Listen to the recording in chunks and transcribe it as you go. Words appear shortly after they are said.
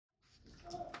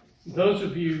Those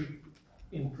of you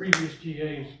in previous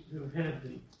GAs who have had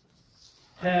the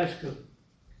task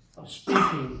of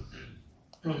speaking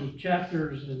from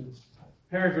chapters and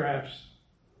paragraphs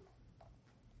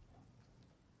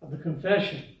of the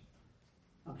confession,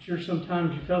 I'm sure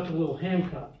sometimes you felt a little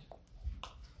handcuffed.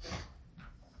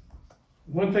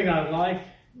 One thing I like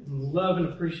and love and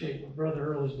appreciate what Brother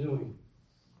Earl is doing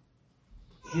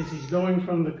is he's going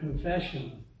from the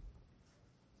confession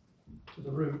to the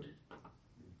root.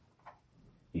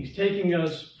 He's taking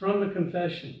us from the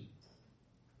confession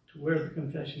to where the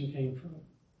confession came from.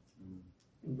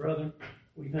 And brother,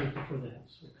 we thank you for that.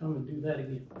 So come and do that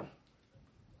again.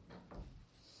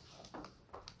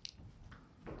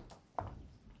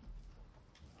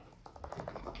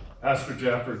 Pastor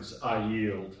Jeffords, I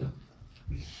yield.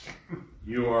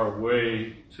 You are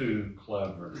way too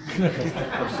clever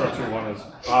for such a one as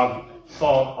I've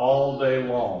thought all day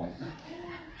long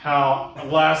how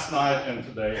last night and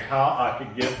today how I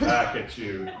could get back at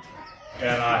you,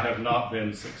 and I have not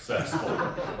been successful.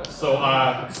 So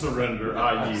I surrender.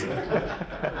 I yield.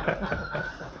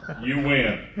 You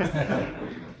win.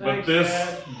 But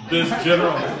this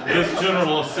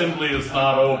general assembly is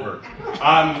not over.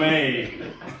 I may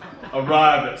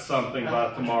arrive at something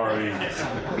by tomorrow evening.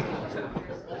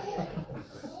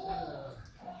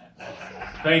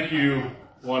 Thank you,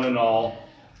 one and all.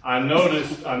 I know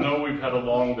we've had a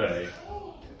long day.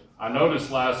 I noticed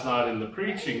last night in the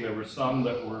preaching there were some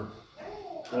that were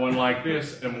going like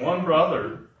this, and one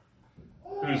brother,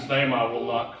 whose name I will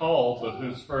not call, but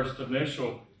whose first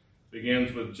initial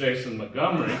begins with Jason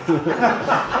Montgomery,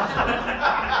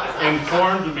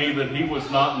 informed me that he was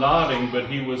not nodding, but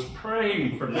he was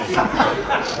praying for me.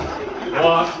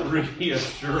 What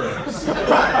reassurance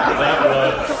that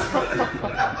was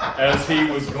as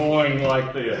he was going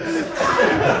like this.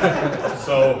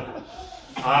 So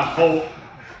I hope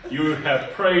you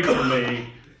have prayed for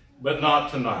me, but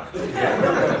not tonight. I'm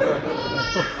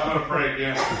going to pray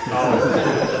again.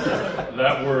 Oh,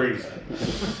 that worries me.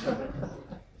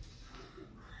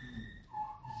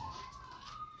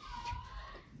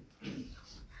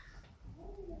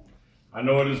 I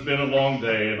know it has been a long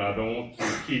day, and I don't want to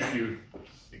keep you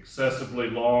excessively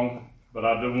long, but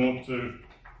I do want to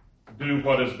do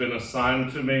what has been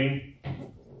assigned to me.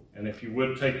 And if you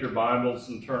would take your Bibles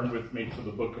and turn with me to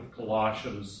the book of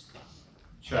Colossians,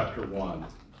 chapter 1.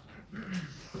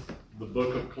 The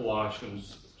book of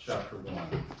Colossians, chapter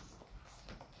 1.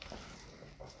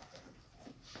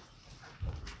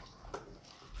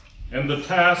 And the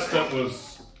task that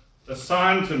was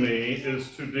assigned to me is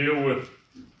to deal with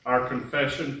our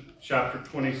confession, chapter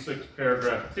 26,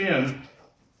 paragraph 10,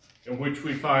 in which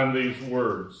we find these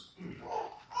words.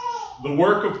 The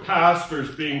work of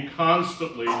pastors being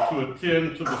constantly to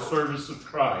attend to the service of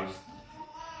Christ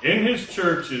in his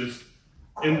churches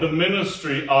in the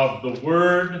ministry of the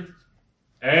word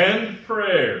and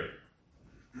prayer,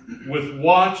 with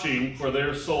watching for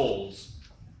their souls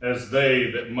as they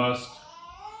that must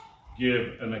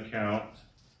give an account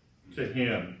to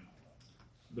him.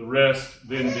 The rest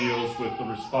then deals with the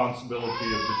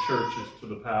responsibility of the churches to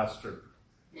the pastor.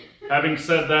 Having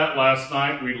said that, last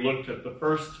night we looked at the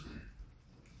first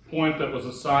point that was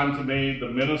assigned to me, the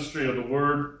ministry of the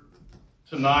word.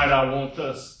 Tonight I want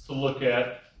us to look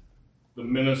at the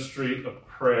ministry of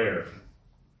prayer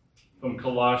from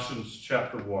Colossians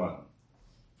chapter 1.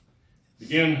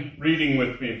 Begin reading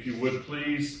with me, if you would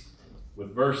please,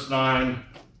 with verse 9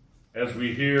 as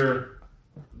we hear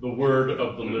the word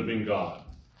of the living God.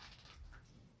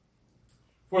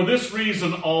 For this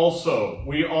reason also,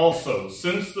 we also,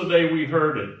 since the day we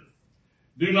heard it,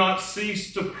 do not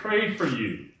cease to pray for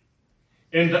you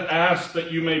and to ask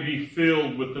that you may be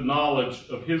filled with the knowledge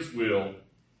of his will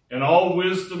and all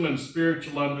wisdom and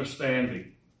spiritual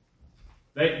understanding,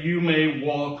 that you may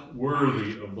walk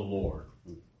worthy of the Lord,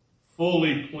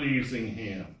 fully pleasing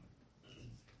him,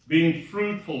 being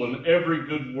fruitful in every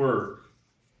good work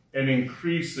and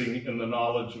increasing in the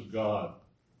knowledge of God,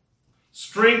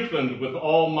 strengthened with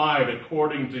all might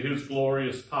according to his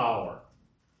glorious power,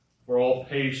 for all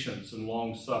patience and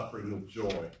long-suffering with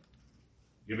joy,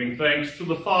 giving thanks to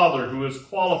the Father who has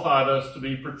qualified us to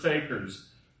be partakers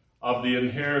of the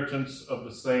inheritance of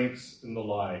the saints in the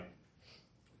light.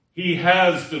 He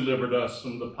has delivered us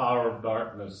from the power of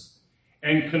darkness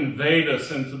and conveyed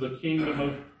us into the kingdom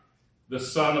of the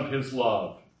Son of his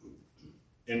love,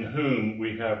 in whom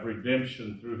we have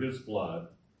redemption through his blood,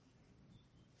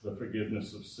 the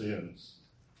forgiveness of sins.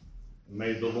 And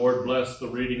may the Lord bless the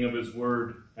reading of his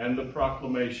word and the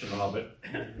proclamation of it,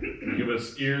 and give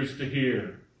us ears to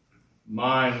hear,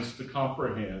 minds to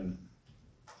comprehend,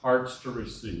 hearts to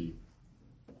receive,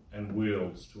 and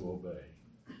wills to obey.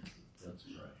 Let's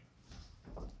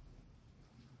pray.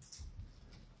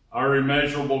 Our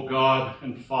immeasurable God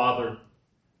and Father,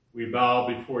 we bow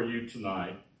before you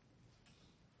tonight.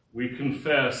 We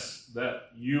confess that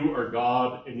you are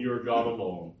God and you are God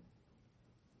alone.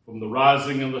 From the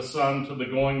rising of the sun to the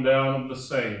going down of the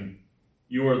same,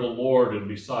 you are the Lord, and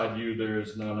beside you there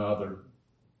is none other.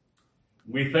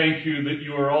 We thank you that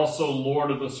you are also Lord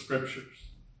of the Scriptures.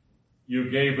 You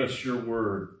gave us your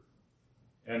word,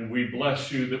 and we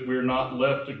bless you that we're not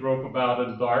left to grope about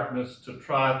in darkness to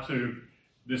try to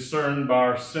discern by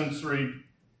our sensory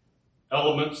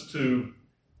elements to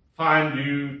find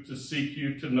you, to seek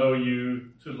you, to know you,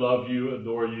 to love you,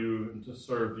 adore you, and to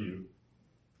serve you.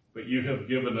 But you have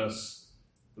given us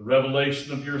the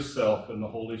revelation of yourself in the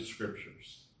Holy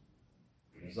Scriptures.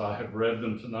 As I have read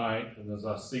them tonight, and as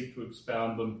I seek to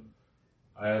expound them,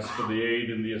 I ask for the aid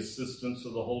and the assistance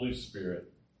of the Holy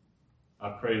Spirit. I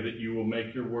pray that you will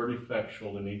make your word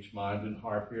effectual in each mind and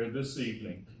heart here this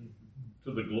evening,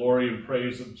 to the glory and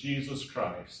praise of Jesus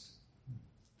Christ,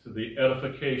 to the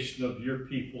edification of your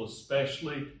people,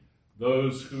 especially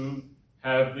those who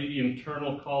have the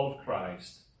internal call of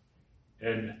Christ,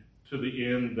 and to the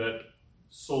end that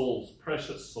souls,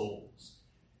 precious souls,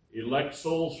 elect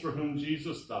souls for whom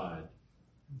Jesus died,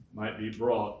 might be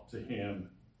brought to him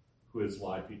who is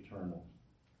life eternal.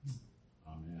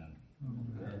 Amen.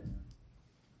 Amen.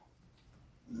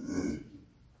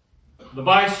 The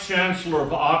Vice Chancellor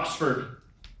of Oxford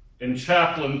and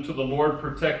chaplain to the Lord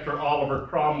Protector Oliver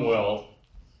Cromwell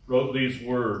wrote these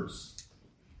words: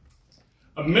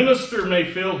 "A minister may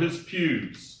fill his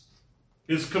pews,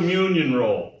 his communion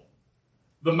roll,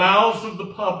 the mouths of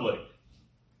the public,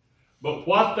 but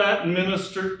what that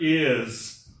minister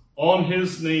is on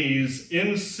his knees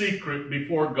in secret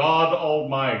before God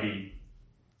Almighty,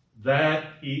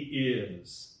 that he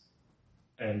is,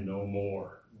 and no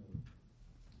more."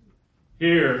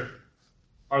 Here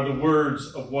are the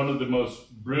words of one of the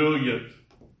most brilliant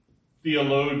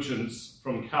theologians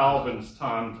from Calvin's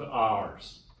time to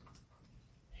ours.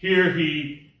 Here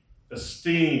he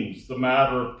esteems the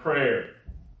matter of prayer.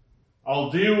 I'll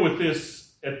deal with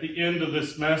this at the end of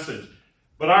this message,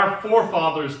 but our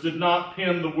forefathers did not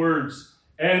pen the words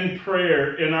 "and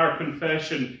prayer" in our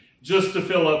confession just to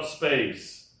fill up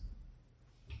space.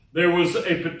 There was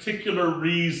a particular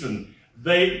reason.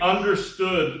 They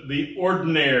understood the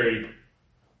ordinary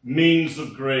means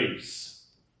of grace.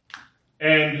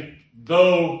 And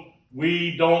though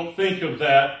we don't think of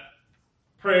that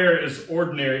prayer as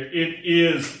ordinary, it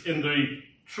is in the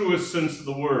truest sense of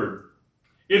the word.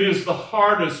 It is the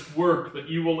hardest work that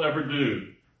you will ever do.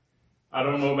 I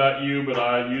don't know about you, but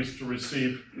I used to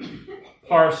receive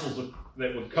parcels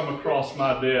that would come across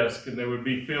my desk, and they would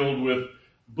be filled with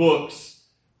books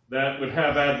that would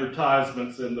have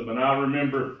advertisements in them. And I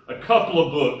remember a couple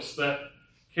of books that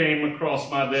came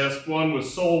across my desk. One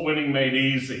was Soul Winning Made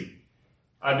Easy.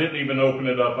 I didn't even open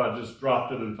it up. I just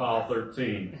dropped it in file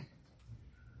 13.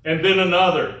 And then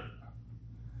another,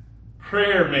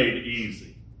 Prayer Made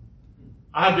Easy.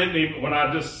 When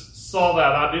I just saw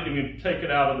that, I didn't even take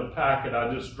it out of the packet.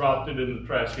 I just dropped it in the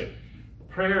trash can.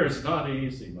 Prayer is not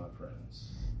easy, my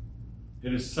friends.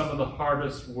 It is some of the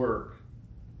hardest work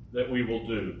that we will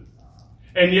do.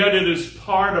 And yet it is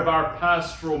part of our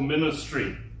pastoral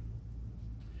ministry.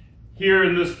 Here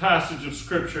in this passage of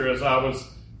Scripture, as I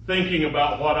was thinking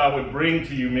about what I would bring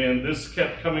to you men, this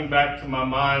kept coming back to my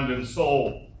mind and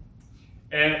soul.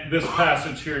 And this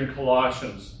passage here in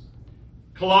Colossians.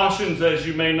 Colossians, as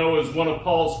you may know, is one of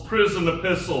Paul's prison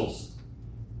epistles.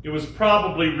 It was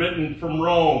probably written from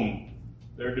Rome.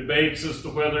 There are debates as to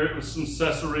whether it was from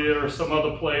Caesarea or some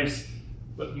other place,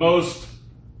 but most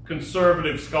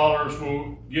conservative scholars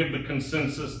will give the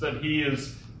consensus that he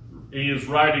is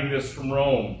writing this from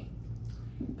Rome.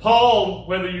 Paul,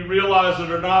 whether you realize it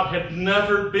or not, had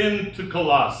never been to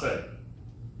Colossae.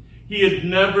 He had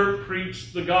never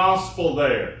preached the gospel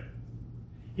there.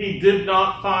 He did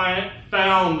not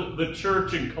found the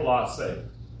church in Colossae.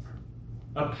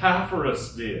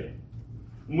 Epaphras did.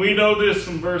 We know this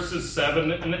from verses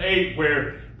 7 and 8,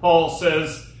 where Paul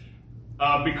says,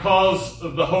 because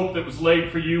of the hope that was laid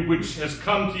for you, which has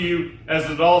come to you, as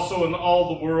it also in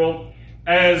all the world,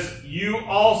 as you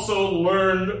also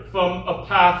learned from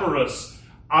Epaphras,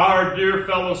 our dear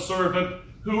fellow servant,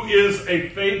 who is a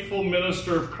faithful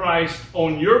minister of Christ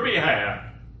on your behalf,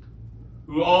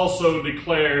 who also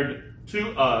declared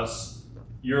to us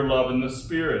your love in the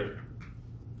Spirit.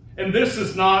 And this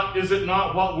is it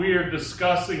not what we are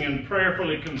discussing and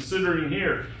prayerfully considering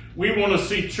here? We want to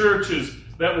see churches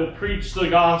that will preach the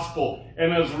gospel,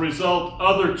 and as a result,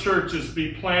 other churches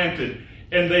be planted,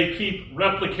 and they keep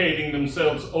replicating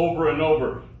themselves over and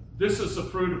over. This is the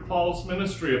fruit of Paul's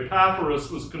ministry. Epaphras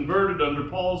was converted under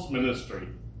Paul's ministry.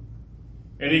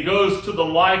 And he goes to the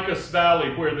Lycus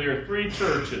Valley where there are 3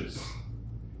 churches,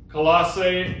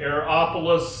 Colossae,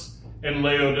 Hierapolis, and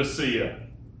Laodicea,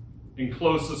 in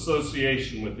close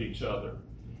association with each other.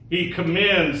 He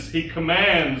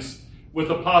commands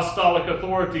with apostolic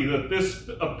authority that this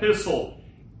epistle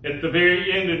at the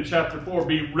very end in chapter 4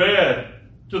 be read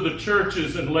to the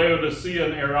churches in Laodicea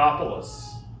and Hierapolis,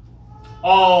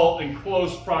 all in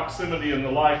close proximity in the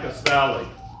Lycus Valley.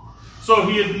 So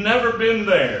he had never been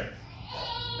there,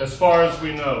 as far as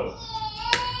we know.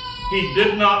 He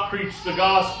did not preach the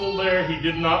gospel there. He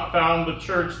did not found the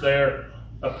church there.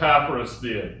 Epaphras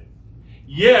did.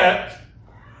 Yet,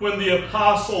 when the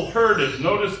apostle heard it,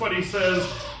 notice what he says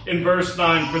in verse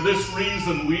 9. For this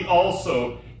reason we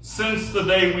also, since the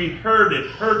day we heard it,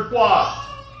 heard what?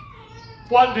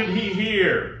 What did he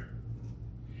hear?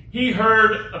 He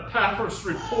heard Epaphras'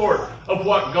 report of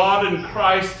what God in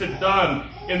Christ had done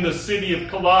in the city of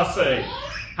Colossae.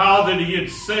 How that he had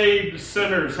saved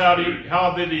sinners, how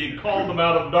that he had called them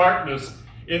out of darkness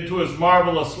into his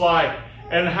marvelous light,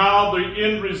 and how the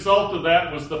end result of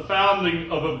that was the founding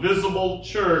of a visible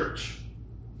church.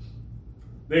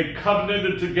 They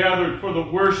covenanted together for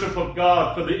the worship of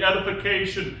God, for the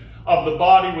edification of the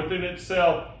body within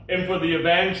itself, and for the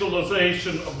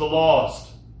evangelization of the lost.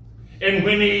 And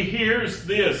when he hears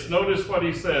this, notice what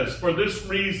he says, for this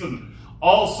reason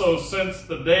also since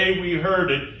the day we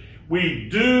heard it, we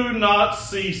do not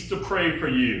cease to pray for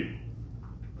you.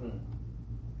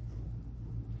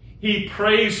 He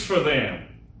prays for them.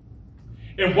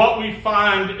 And what we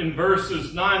find in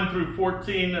verses 9 through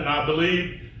 14, and I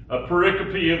believe a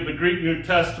pericope of the Greek New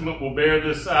Testament will bear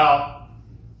this out,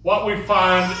 what we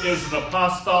find is an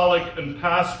apostolic and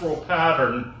pastoral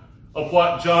pattern of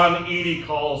what John Eady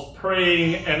calls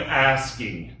praying and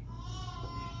asking.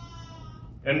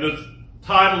 And the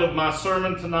title of my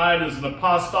sermon tonight is An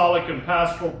Apostolic and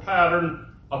Pastoral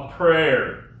Pattern of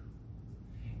Prayer.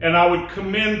 And I would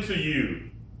commend to you,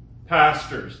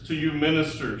 pastors, to you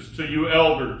ministers, to you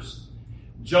elders,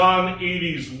 John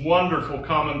Eady's wonderful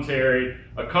commentary,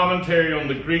 a commentary on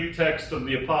the Greek text of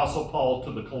the Apostle Paul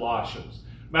to the Colossians.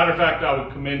 Matter of fact, I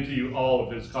would commend to you all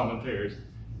of his commentaries.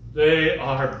 They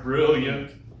are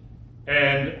brilliant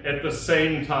and at the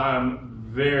same time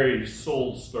very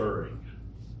soul-stirring.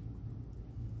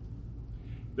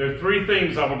 There are 3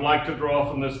 things I would like to draw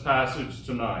from this passage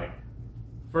tonight.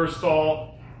 First of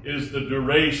all is the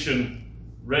duration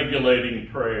regulating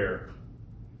prayer.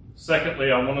 Secondly,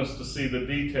 I want us to see the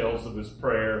details of his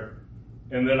prayer.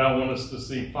 And then I want us to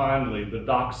see finally the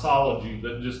doxology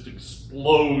that just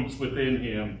explodes within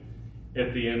him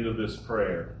at the end of this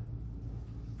prayer.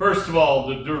 First of all,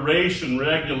 the duration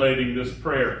regulating this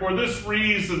prayer. For this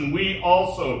reason we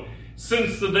also,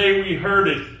 since the day we heard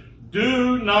it,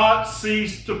 do not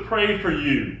cease to pray for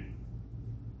you.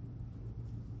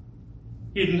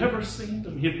 He had never seen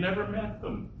them. He had never met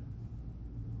them.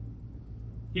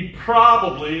 He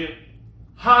probably,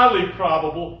 highly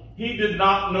probable, he did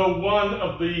not know one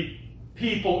of the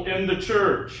people in the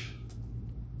church.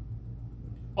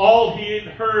 All he had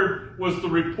heard was the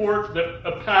report that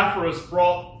Epaphras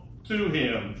brought to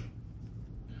him.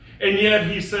 And yet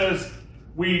he says,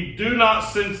 we do not,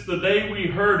 since the day we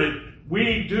heard it,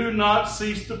 we do not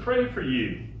cease to pray for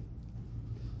you.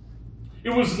 It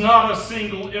was not a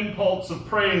single impulse of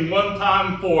praying one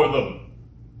time for them.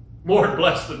 Lord,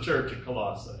 bless the church at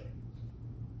Colossae.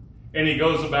 And he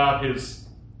goes about his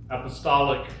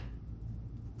apostolic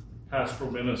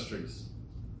pastoral ministries.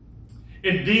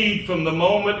 Indeed, from the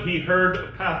moment he heard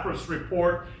Epaphras'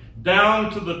 report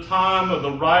down to the time of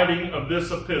the writing of this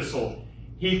epistle,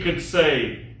 he could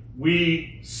say,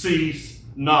 we cease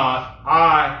not,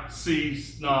 I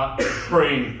cease not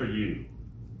praying for you.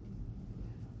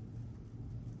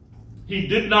 He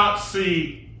did not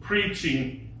see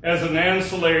preaching as an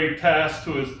ancillary task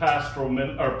to his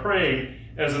pastoral or praying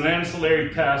as an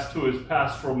ancillary task to his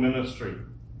pastoral ministry.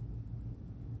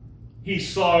 He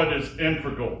saw it as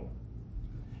integral.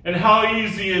 And how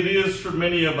easy it is for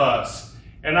many of us.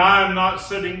 And I am not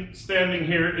standing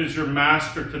here as your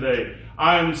master today.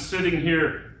 I am sitting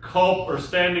here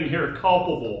standing here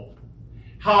culpable.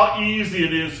 How easy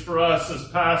it is for us as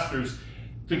pastors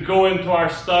to go into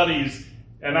our studies.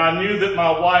 And I knew that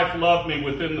my wife loved me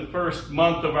within the first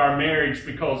month of our marriage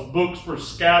because books were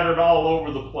scattered all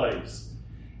over the place.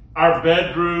 Our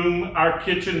bedroom, our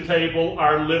kitchen table,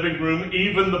 our living room,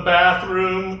 even the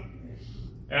bathroom.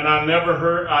 And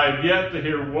I've yet to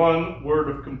hear one word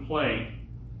of complaint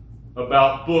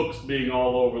about books being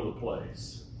all over the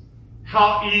place.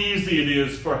 How easy it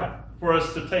is for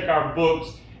us to take our books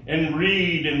and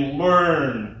read and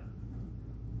learn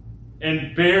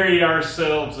and bury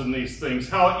ourselves in these things.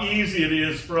 How easy it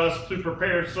is for us to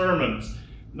prepare sermons.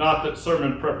 Not that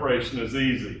sermon preparation is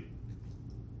easy.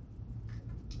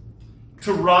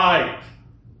 To write,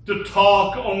 to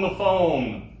talk on the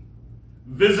phone,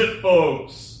 visit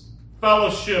folks,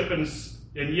 fellowship,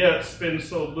 and yet spend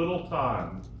so little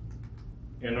time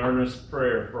in earnest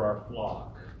prayer for our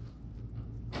flock,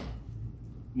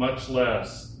 much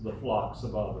less the flocks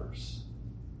of others.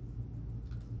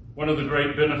 One of the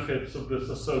great benefits of this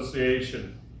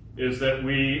association is that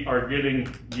we are getting,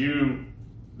 you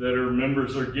that are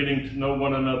members are getting to know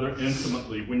one another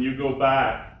intimately. When you go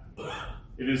back,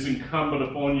 it is incumbent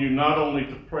upon you not only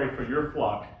to pray for your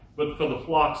flock, but for the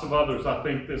flocks of others. I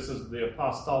think this is the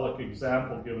apostolic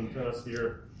example given to us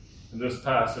here in this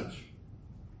passage.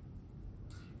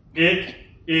 It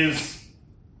is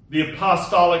the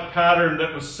apostolic pattern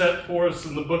that was set for us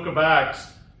in the book of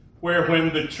Acts, where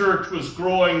when the church was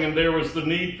growing and there was the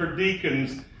need for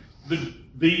deacons,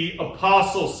 the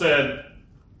apostle said,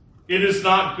 "It is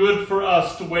not good for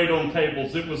us to wait on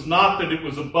tables." It was not that it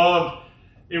was above,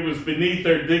 it was beneath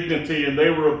their dignity and they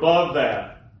were above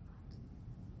that.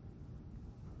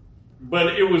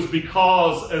 But it was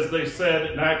because, as they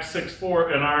said in Acts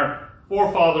 6:4, and our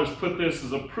forefathers put this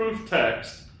as a proof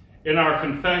text in our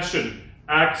confession,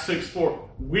 Acts 6:4,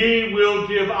 we will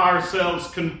give ourselves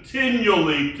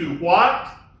continually to what?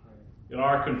 And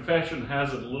our confession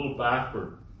has it a little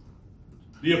backward.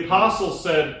 The apostle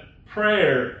said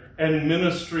prayer and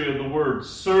ministry of the word,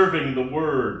 serving the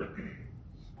word.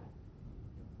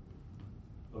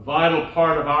 A vital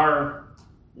part of our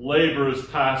labor as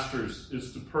pastors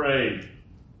is to pray.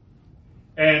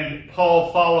 And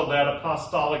Paul followed that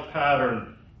apostolic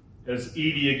pattern, as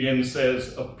Edie again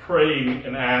says, of praying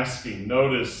and asking.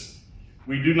 Notice,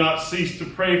 we do not cease to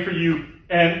pray for you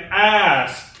and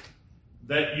ask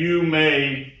that you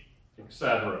may,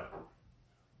 etc.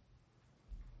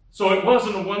 So it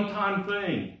wasn't a one-time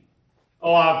thing.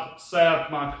 Oh, I've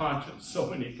salved my conscience so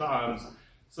many times.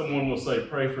 Someone will say,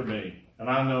 pray for me. And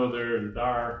I know they're in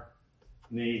dire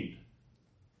need.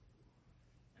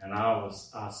 And I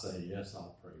say, yes,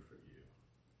 I'll pray for you.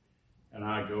 And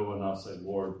I go and I'll say,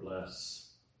 Lord,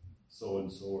 bless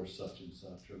so-and-so or such and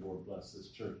such, or Lord, bless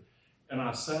this church. And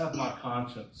I salve my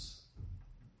conscience.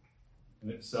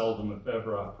 And it's seldom, if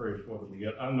ever, I pray for them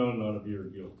again. I know none of you are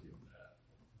guilty of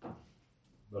that.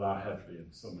 But I have been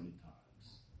so many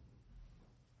times.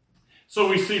 So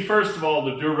we see, first of all,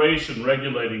 the duration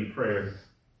regulating prayer.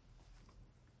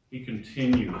 He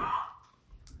continued.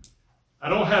 I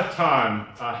don't have time.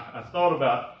 I thought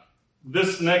about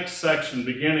this next section,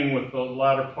 beginning with the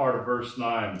latter part of verse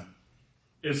 9,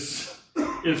 is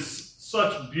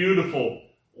such beautiful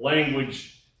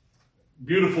language,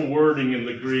 beautiful wording in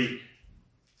the Greek.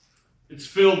 It's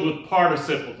filled with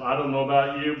participles. I don't know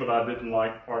about you, but I didn't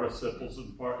like participles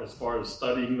as far as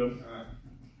studying them.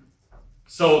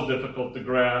 So difficult to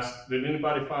grasp. Did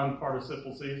anybody find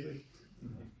participles easy?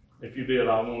 If you did,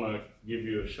 I want to give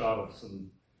you a shot of some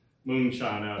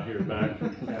moonshine out here back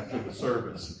after the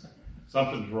service.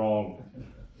 Something's wrong.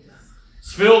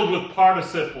 It's filled with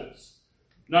participles.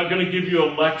 Not going to give you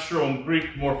a lecture on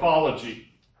Greek morphology.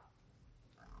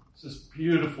 It's this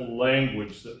beautiful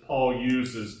language that Paul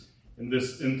uses in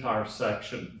this entire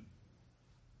section.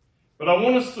 But I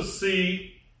want us to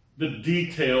see the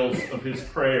details of his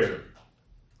prayer.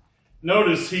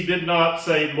 Notice he did not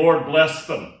say, Lord, bless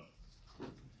them.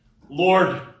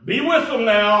 Lord, be with them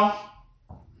now.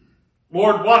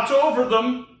 Lord, watch over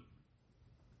them.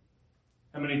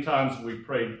 How many times have we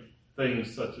prayed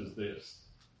things such as this?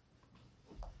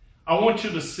 I want you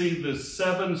to see the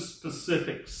 7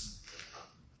 specifics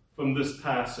from this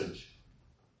passage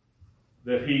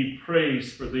that he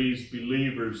prays for these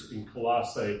believers in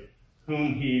Colossae,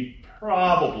 whom he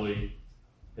probably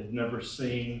had never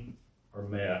seen or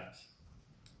met.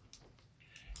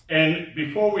 And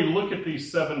before we look at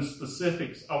these 7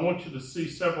 specifics, I want you to see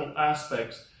several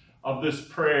aspects of this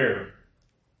prayer.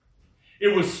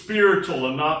 It was spiritual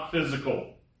and not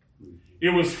physical. It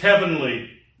was heavenly,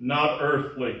 not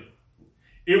earthly.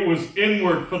 It was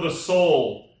inward for the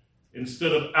soul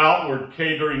instead of outward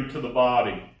catering to the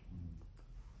body.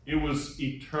 It was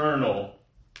eternal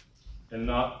and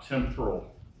not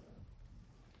temporal.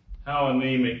 How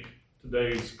anemic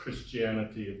today's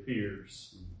Christianity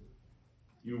appears.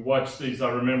 You watch these.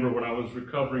 I remember when I was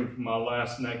recovering from my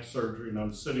last neck surgery, and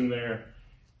I'm sitting there,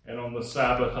 and on the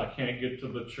Sabbath I can't get to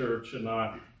the church, and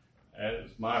as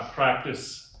my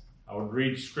practice, I would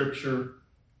read Scripture,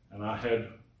 and I had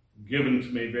given to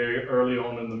me very early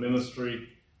on in the ministry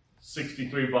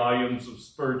 63 volumes of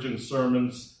Spurgeon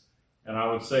sermons And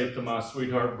I would say to my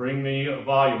sweetheart, bring me a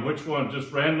volume. Which one?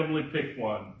 Just randomly pick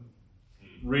one.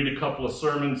 Read a couple of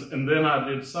sermons. And then I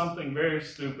did something very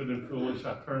stupid and foolish.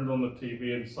 I turned on the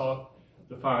TV and sought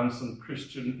to find some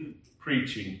Christian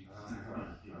preaching.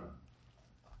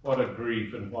 What a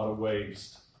grief and what a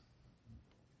waste.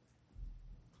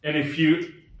 And if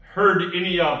you heard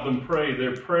any of them pray,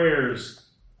 their prayers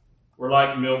were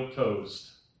like milk toast.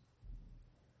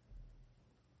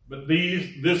 But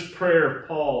this prayer of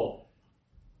Paul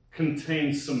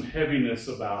contains some heaviness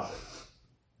about it.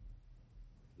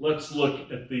 Let's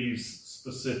look at these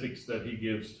specifics that he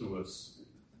gives to us.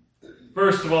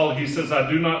 First of all, he says, I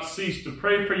do not cease to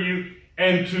pray for you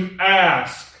and to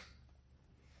ask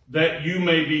that you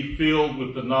may be filled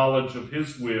with the knowledge of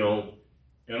his will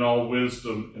and all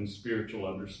wisdom and spiritual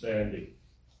understanding.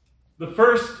 The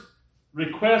first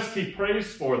request he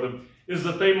prays for them is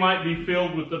that they might be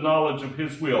filled with the knowledge of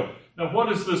his will. Now,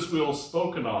 what is this will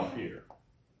spoken of here?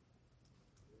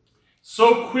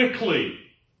 So quickly,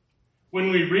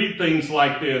 when we read things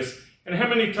like this, and how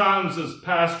many times as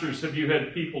pastors have you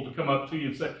had people to come up to you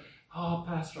and say, oh,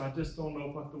 Pastor, I just don't know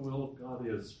what the will of God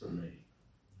is for me.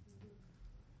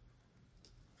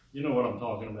 You know what I'm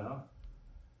talking about.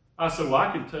 I said, well,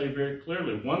 I can tell you very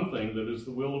clearly one thing that is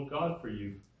the will of God for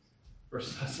you. 1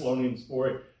 Thessalonians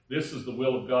 4:8, this is the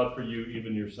will of God for you,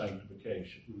 even your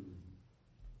sanctification.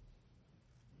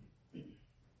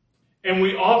 And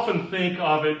we often think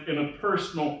of it in a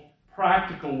personal,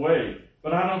 practical way,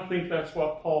 but I don't think that's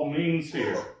what Paul means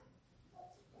here.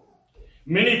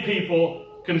 Many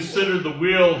people consider the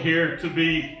will here to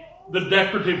be the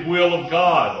decorative will of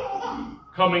God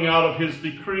coming out of his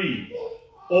decree,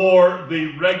 or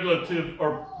the regulative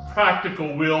or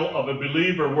practical will of a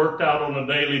believer worked out on a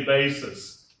daily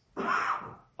basis.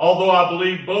 Although I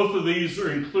believe both of these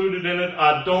are included in it,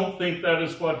 I don't think that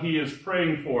is what he is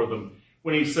praying for them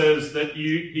when he says that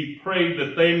he prayed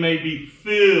that they may be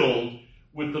filled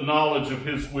with the knowledge of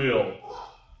his will.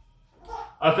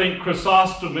 I think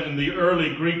Chrysostom and the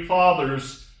early Greek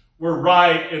fathers were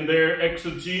right in their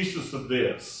exegesis of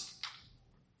this.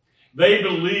 They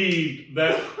believed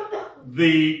that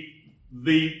the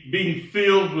being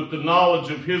filled with the knowledge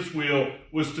of his will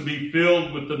was to be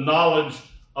filled with the knowledge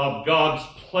of God's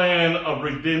plan of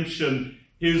redemption,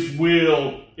 his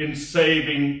will in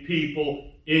saving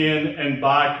people in and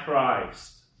by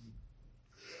Christ.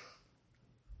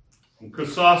 And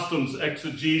Chrysostom's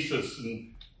exegesis,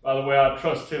 and by the way, I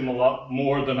trust him a lot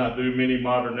more than I do many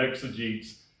modern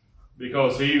exegetes,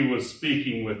 because he was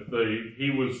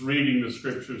he was reading the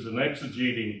scriptures and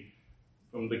exegeting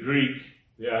from the Greek,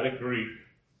 the Attic Greek.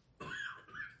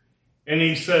 And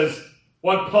he says,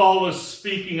 what Paul is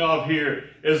speaking of here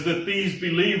is that these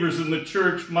believers in the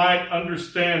church might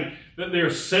understand that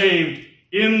they're saved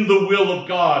in the will of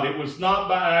God. It was not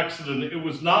by accident. It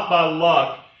was not by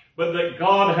luck, but that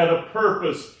God had a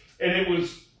purpose, and it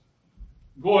was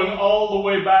going all the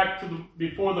way back to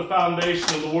before the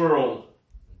foundation of the world.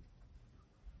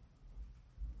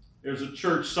 There's a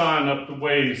church sign up the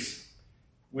ways.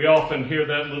 We often hear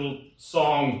that little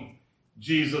song,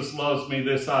 Jesus loves me,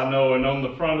 this I know. And on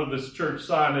the front of this church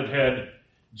sign it had,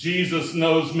 Jesus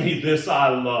knows me, this I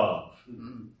love.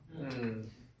 Mm-hmm.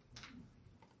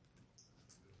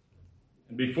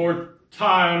 And before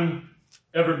time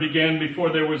ever began,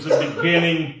 before there was a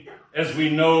beginning, as we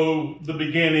know the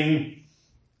beginning,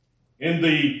 in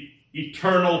the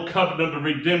eternal covenant of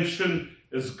redemption,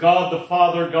 as God the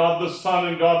Father, God the Son,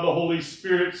 and God the Holy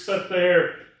Spirit sat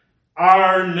there,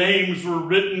 our names were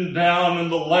written down in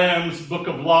the Lamb's book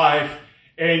of life,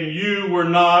 and you were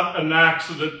not an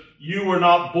accident. You were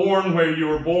not born where you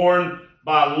were born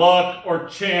by luck or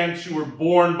chance. You were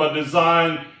born by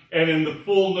design, and in the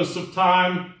fullness of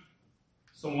time.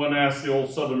 Someone asked the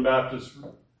old Southern Baptist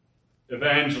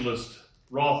evangelist,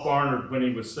 Rolf Barnard, when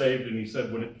he was saved, and he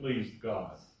said, when it pleased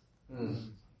God.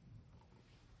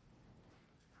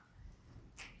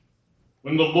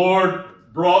 When the Lord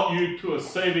brought you to a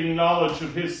saving knowledge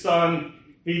of his Son,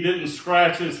 he didn't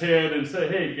scratch his head and say,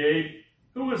 hey, Gabe,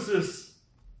 who is this?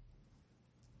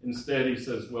 Instead, he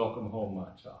says, welcome home,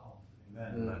 my child.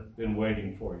 Amen. I've been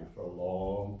waiting for you for a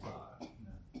long time.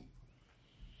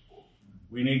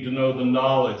 We need to know the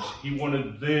knowledge. He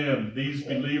wanted them, these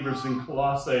believers in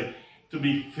Colossae, to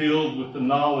be filled with the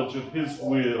knowledge of his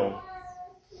will.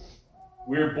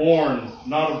 We're born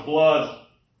not of blood,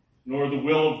 nor the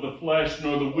will of the flesh,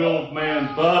 nor the will of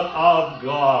man, but of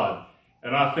God.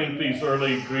 And I think these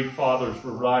early Greek fathers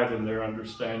were right in their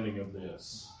understanding of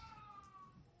this.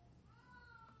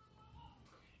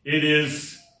 It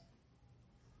is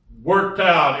worked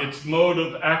out. Its mode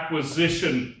of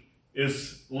acquisition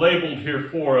is labeled here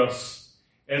for us.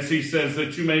 as he says,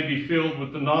 that you may be filled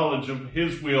with the knowledge of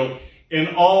his will in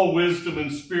all wisdom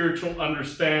and spiritual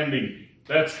understanding.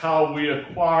 That's how we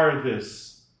acquire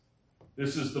this.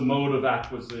 This is the mode of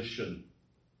acquisition.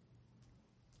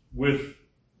 With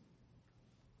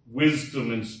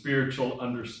wisdom and spiritual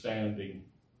understanding.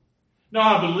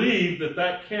 Now, I believe that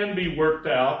that can be worked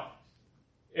out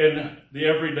in the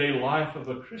everyday life of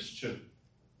a Christian.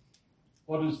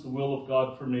 What is the will of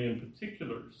God for me in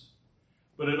particulars?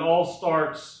 But it all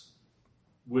starts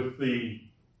with the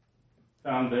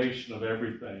foundation of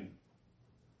everything,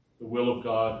 the will of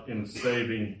God in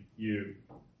saving you.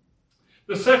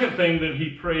 The second thing that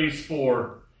he prays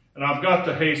for, and I've got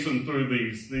to hasten through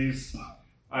these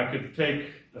I could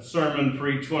take a sermon for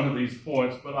each one of these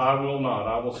points, but I will not.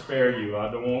 I will spare you.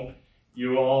 I don't want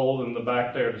you all in the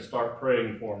back there to start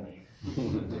praying for me.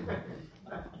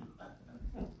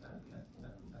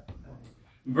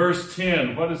 Verse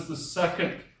 10, what is the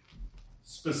second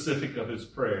specific of his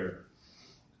prayer?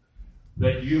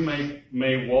 That you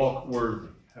may walk worthy.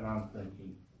 And I'm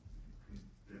thinking,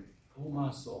 oh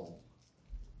my soul,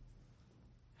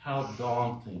 how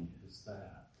daunting is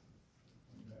that?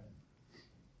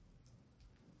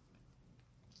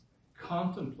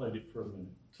 Contemplate it for a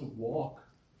minute. To walk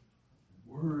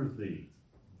worthy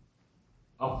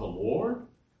of the Lord?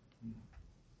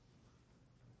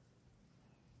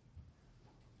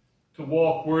 To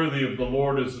walk worthy of the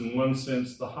Lord is in one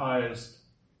sense the highest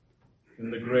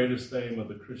and the greatest aim of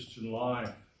the Christian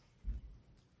life.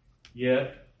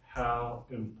 Yet, how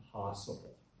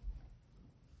impossible.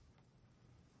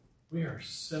 We are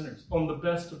sinners. On the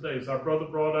best of days, our brother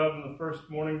brought out in the first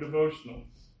morning devotional,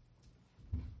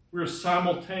 we're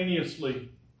simultaneously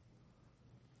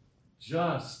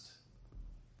just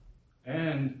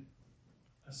and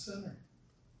a sinner.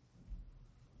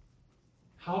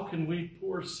 How can we,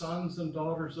 poor sons and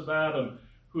daughters of Adam,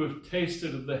 who have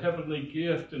tasted of the heavenly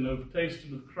gift and have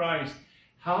tasted of Christ,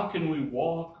 how can we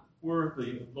walk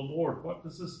worthy of the Lord? What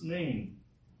does this mean?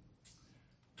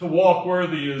 To walk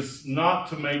worthy is not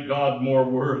to make God more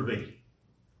worthy.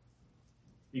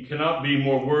 He cannot be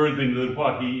more worthy than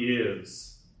what he is.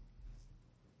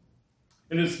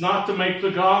 And it's not to make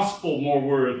the gospel more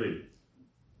worthy.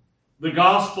 The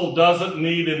gospel doesn't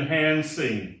need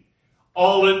enhancing.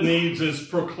 All it needs is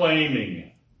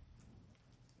proclaiming.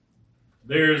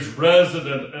 There is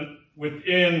resident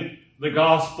within the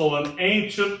gospel an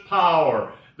ancient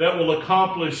power that will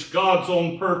accomplish God's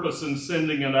own purpose in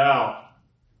sending it out.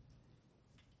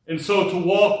 And so to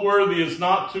walk worthy is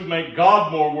not to make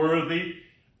God more worthy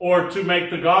or to make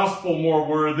the gospel more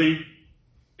worthy,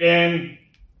 and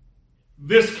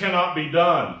this cannot be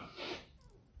done.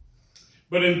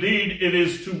 But indeed, it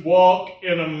is to walk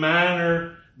in a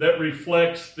manner that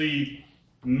reflects the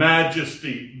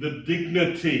majesty, the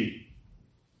dignity,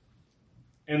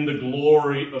 and the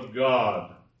glory of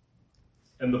God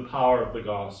and the power of the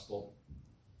gospel.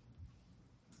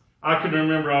 I can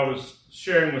remember I was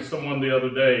sharing with someone the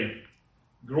other day,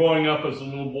 growing up as a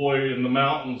little boy in the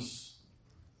mountains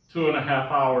 2.5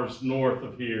 hours north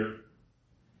of here.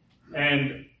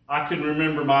 And I can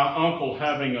remember my uncle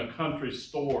having a country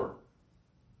store.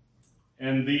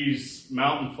 And these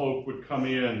mountain folk would come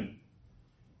in.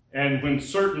 And when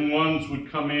certain ones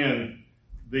would come in,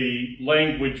 the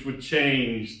language would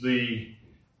change. The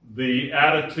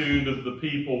attitude of the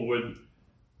people would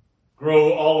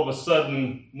grow all of a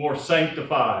sudden more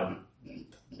sanctified.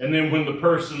 And then when the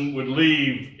person would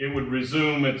leave, it would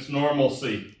resume its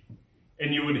normalcy.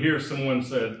 And you would hear someone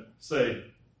say,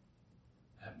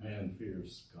 that man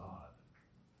fears God.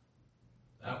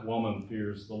 That woman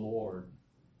fears the Lord.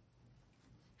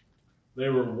 They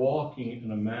were walking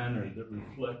in a manner that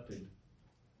reflected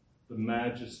the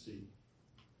majesty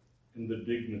and the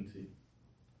dignity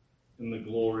and the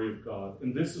glory of God.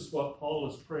 And this is what Paul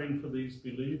is praying for these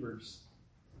believers,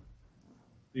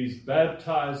 these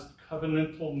baptized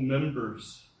covenantal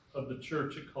members of the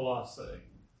church at Colossae.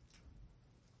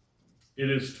 It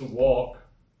is to walk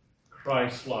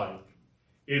Christ-like.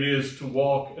 It is to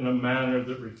walk in a manner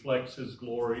that reflects his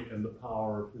glory and the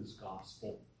power of his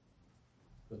gospel.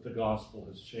 That the gospel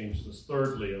has changed us.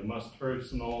 Thirdly, I must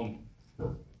hasten on.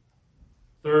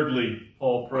 Thirdly,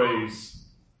 Paul prays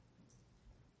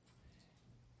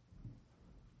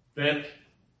that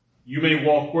you may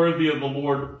walk worthy of the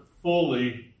Lord,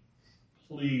 fully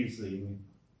pleasing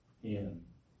him.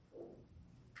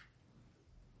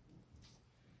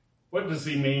 What does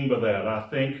he mean by that? I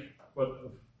think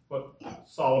what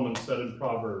Solomon said in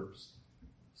Proverbs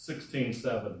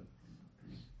 16:7.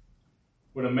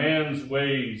 When a man's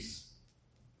ways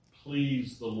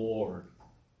please the Lord,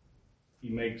 he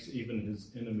makes even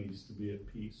his enemies to be at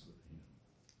peace with him.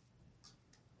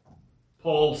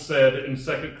 Paul said in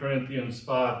 2 Corinthians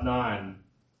 5:9,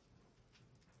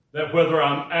 that whether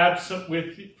I'm absent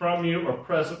from you or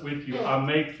present with you, I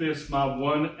make this my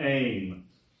one aim,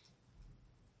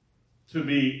 to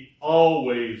be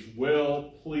always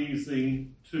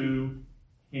well-pleasing to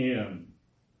him.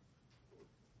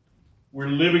 We're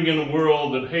living in a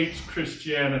world that hates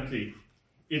Christianity.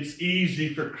 It's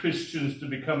easy for Christians to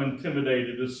become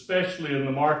intimidated, especially in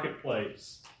the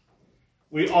marketplace.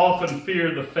 We often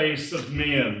fear the face of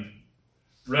men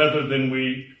rather than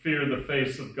we fear the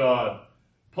face of God.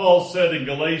 Paul said in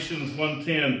Galatians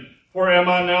 1:10, "For am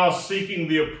I now seeking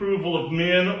the approval of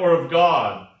men or of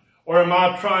God? Or am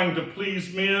I trying to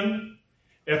please men?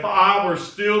 If I were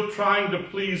still trying to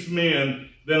please men,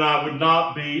 then I would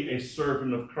not be a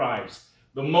servant of Christ."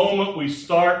 The moment we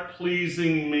start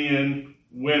pleasing men,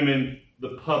 women,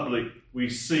 the public, we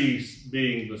cease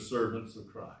being the servants of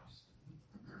Christ.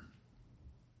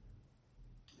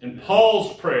 And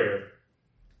Paul's prayer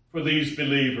for these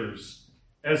believers,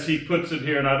 as he puts it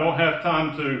here, and I don't have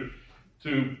time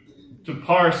to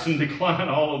parse and decline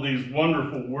all of these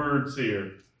wonderful words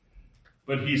here,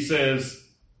 but he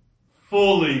says,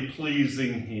 fully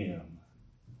pleasing him.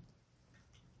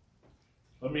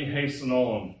 Let me hasten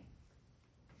on.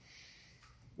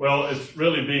 Well, it's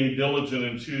really being diligent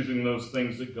in choosing those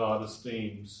things that God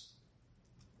esteems.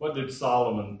 What did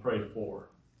Solomon pray for?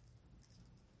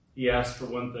 He asked for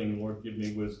one thing, "Lord, give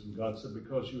me wisdom." God said,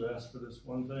 "Because you asked for this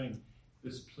one thing,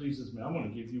 this pleases me. I'm going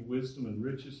to give you wisdom and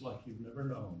riches like you've never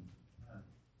known."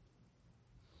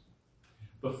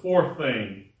 The fourth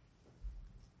thing,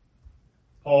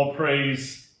 Paul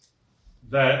prays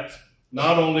that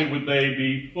not only would they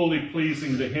be fully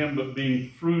pleasing to him, but being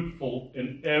fruitful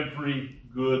in every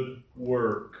good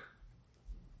work.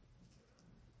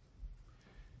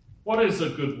 What is a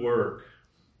good work?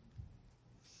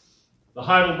 The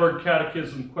Heidelberg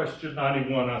Catechism, question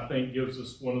 91, I think, gives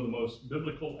us one of the most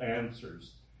biblical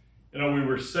answers. We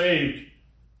were saved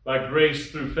by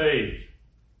grace through faith,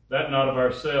 that not of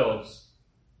ourselves,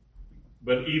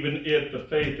 but even the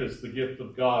faith is the gift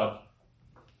of God.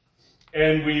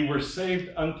 And we were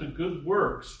saved unto good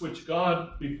works, which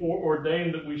God before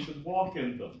ordained that we should walk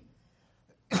in them.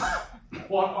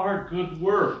 What are good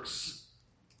works?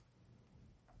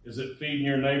 Is it feeding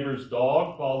your neighbor's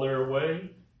dog while they're away?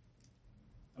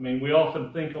 We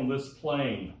often think on this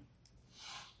plane.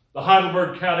 The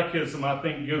Heidelberg Catechism, I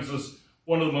think, gives us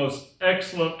one of the most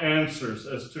excellent answers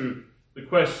as to the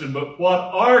question, but what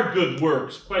are good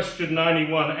works? Question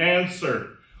 91,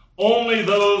 answer, only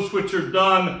those which are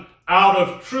done out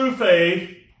of true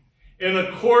faith, in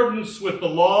accordance with the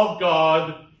law of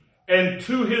God, and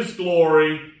to his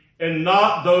glory, and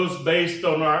not those based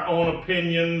on our own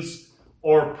opinions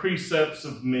or precepts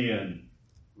of men.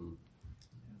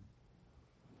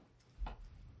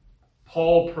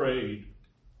 Paul prayed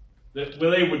that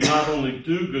they would not only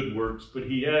do good works, but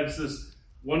he adds this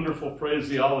wonderful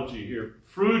phraseology here,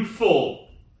 fruitful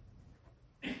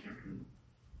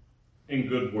in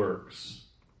good works.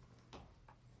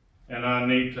 And I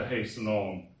need to hasten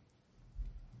on.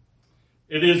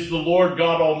 It is the Lord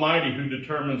God Almighty who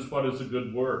determines what is a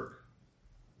good work.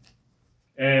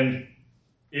 And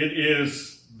it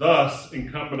is thus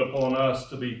incumbent upon us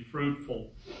to be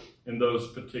fruitful in those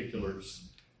particulars.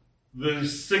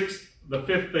 The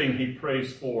fifth thing he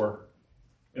prays for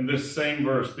in this same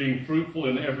verse, being fruitful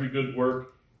in every good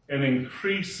work and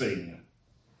increasing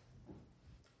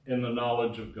in the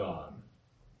knowledge of God.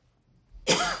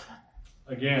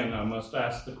 Again, I must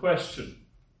ask the question,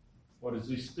 what is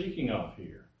he speaking of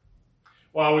here?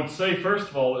 Well, I would say, first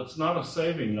of all, it's not a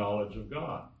saving knowledge of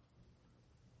God.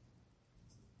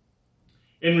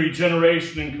 In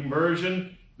regeneration and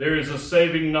conversion, there is a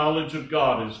saving knowledge of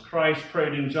God, as Christ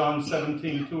prayed in John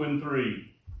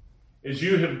 17:2-3. As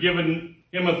you have given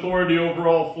him authority over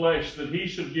all flesh, that he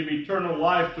should give eternal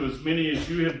life to as many as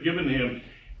you have given him.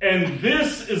 And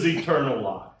this is eternal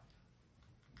life.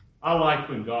 I like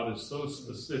when God is so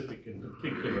specific and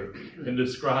particular in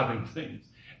describing things.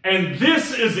 And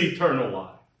this is eternal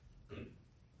life,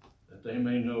 that they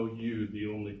may know you, the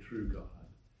only true God,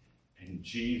 and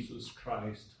Jesus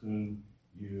Christ, whom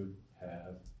you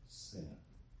have sent.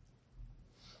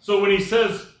 So when he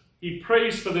says he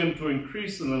prays for them to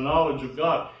increase in the knowledge of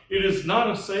God, it is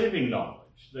not a saving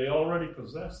knowledge. They already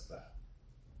possess that.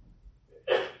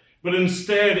 But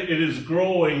instead, it is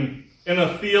growing in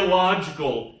a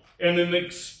theological and an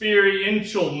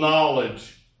experiential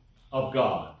knowledge of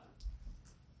God.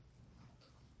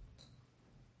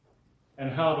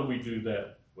 And how do we do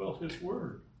that? Well, his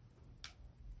word.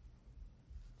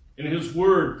 In his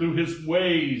word, through his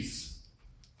ways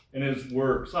and his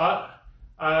works.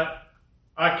 I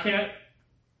can't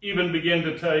even begin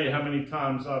to tell you how many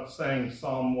times I've sang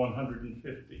Psalm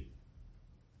 150,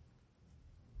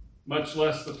 much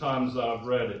less the times I've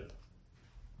read it.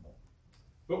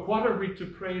 But what are we to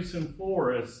praise him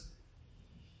for, as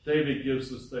David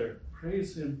gives us there?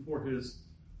 Praise him for his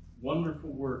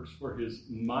wonderful works, for his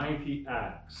mighty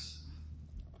acts.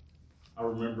 I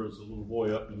remember as a little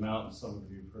boy up in the mountains, some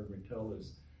of you have heard me tell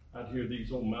this, I'd hear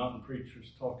these old mountain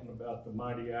preachers talking about the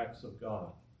mighty acts of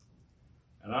God.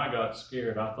 And I got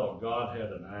scared. I thought God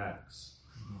had an axe.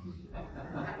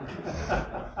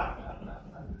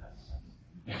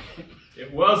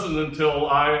 It wasn't until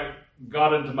I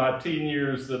got into my teen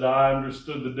years that I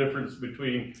understood the difference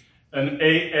between an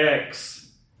AXE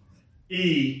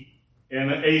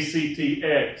and an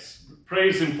ACTX.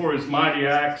 Praise him for his mighty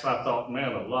acts. I thought,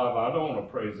 man alive, I don't want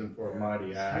to praise him for a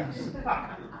mighty axe.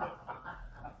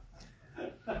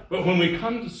 But when we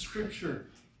come to Scripture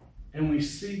and we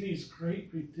see these great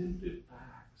redemptive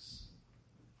acts,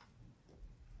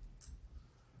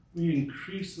 we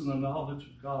increase in the knowledge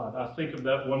of God. I think of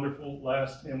that wonderful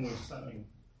last hymn we sang,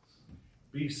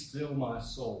 "Be still, my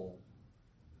soul.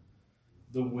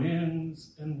 The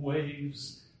winds and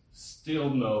waves still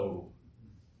know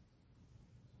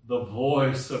the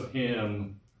voice of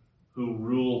him who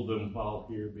ruled them while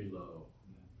here below."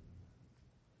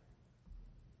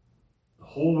 The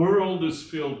whole world is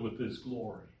filled with his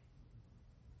glory.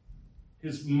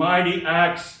 His mighty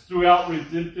acts throughout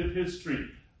redemptive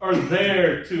history are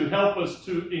there to help us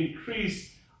to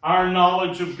increase our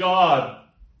knowledge of God.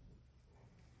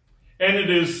 And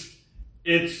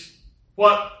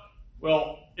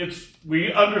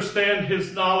we understand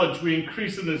his knowledge. We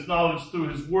increase in his knowledge through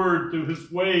his word, through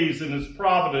his ways and his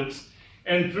providence,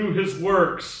 and through his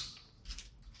works.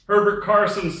 Herbert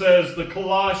Carson says, the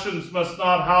Colossians must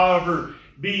not, however,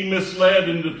 be misled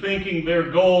into thinking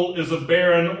their goal is a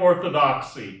barren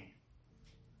orthodoxy.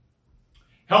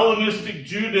 Hellenistic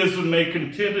Judaism may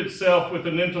content itself with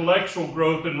an intellectual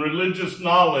growth and religious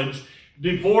knowledge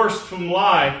divorced from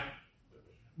life,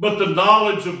 but the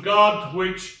knowledge of God to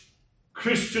which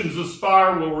Christians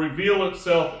aspire will reveal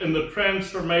itself in the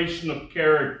transformation of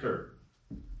character.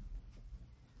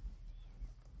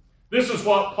 This is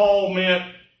what Paul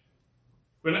meant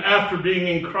when, after being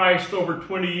in Christ over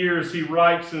 20 years, he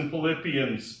writes in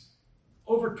Philippians,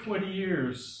 over 20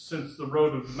 years since the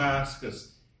road of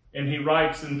Damascus, and he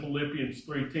writes in Philippians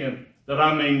 3:10, that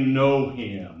I may know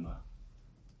him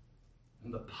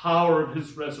and the power of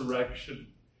his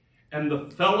resurrection and the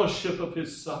fellowship of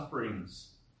his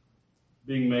sufferings,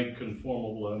 being made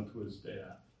conformable unto his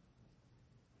death.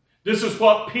 This is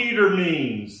what Peter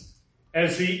means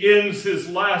as he ends his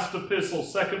last epistle,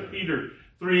 2 Peter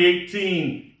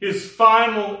 3:18, his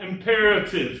final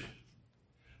imperative.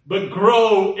 But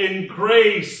grow in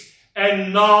grace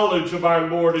and knowledge of our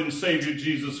Lord and Savior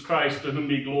Jesus Christ, to whom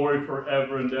be glory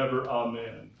forever and ever.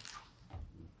 Amen.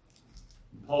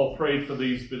 Paul prayed for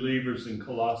these believers in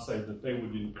Colossae that they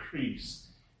would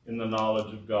increase in the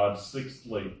knowledge of God.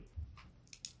 Sixthly,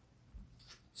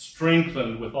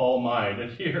 strengthened with all might.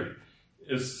 And here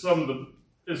is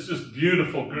it's just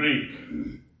beautiful Greek.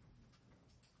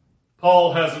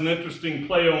 Paul has an interesting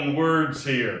play on words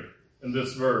here in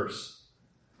this verse.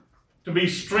 To be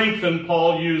strengthened,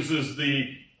 Paul uses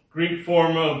the Greek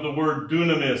form of the word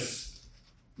dunamis,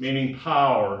 meaning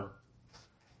power,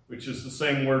 which is the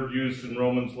same word used in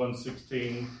Romans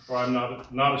 1:16, for I'm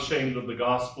not ashamed of the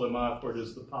gospel, am I, for it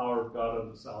is the power of God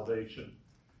unto salvation,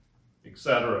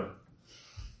 etc.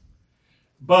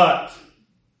 But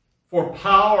for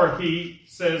power, he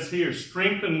says here,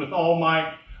 strengthened with all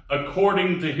might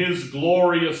according to his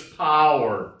glorious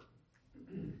power.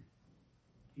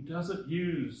 He doesn't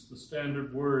use the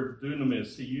standard word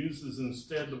dunamis. He uses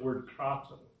instead the word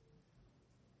kratos,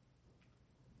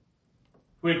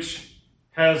 which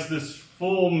has this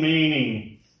full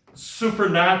meaning,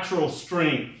 supernatural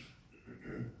strength.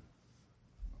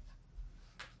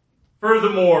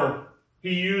 Furthermore,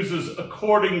 he uses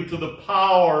according to the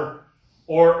power,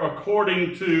 or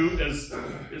according to, as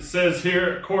it says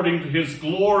here, according to his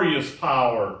glorious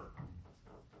power.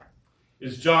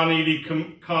 As John Eady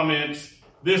comments,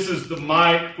 this is the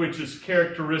might which is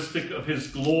characteristic of his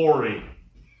glory.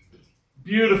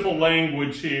 Beautiful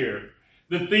language here.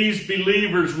 That these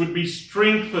believers would be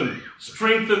strengthened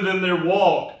in their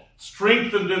walk,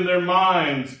 strengthened in their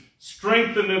minds,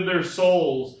 strengthened in their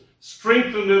souls,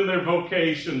 strengthened in their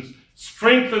vocations,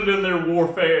 strengthened in their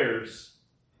warfares,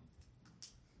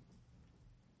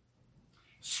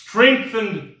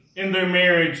 strengthened in their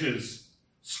marriages,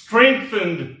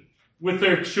 strengthened with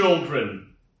their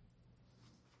children.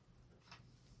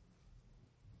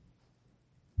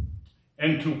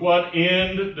 And to what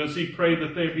end does he pray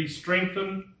that they be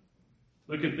strengthened?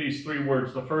 Look at these three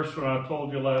words. The first one I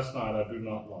told you last night I do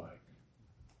not like.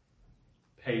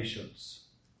 Patience.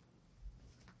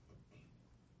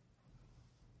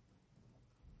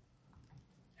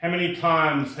 How many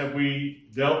times have we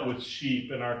dealt with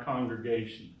sheep in our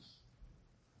congregations?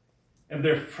 And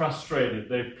they're frustrated.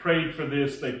 They've prayed for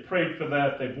this, they've prayed for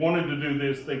that, they've wanted to do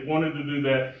this, they've wanted to do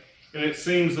that, and it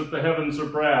seems that the heavens are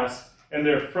brass, and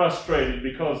they're frustrated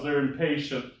because they're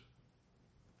impatient.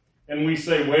 And we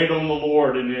say, wait on the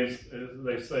Lord, and as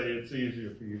they say, it's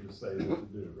easier for you to say than to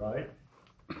do, right?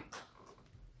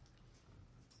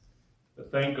 But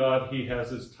thank God he has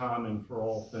his timing for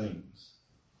all things.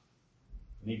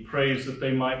 And he prays that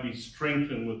they might be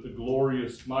strengthened with the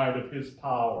glorious might of his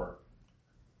power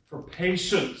for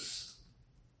patience.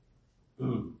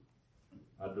 Ooh,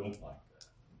 I don't like that.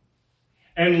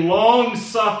 And long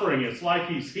suffering. It's like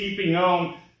he's heaping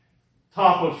on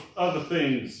top of other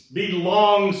things. Be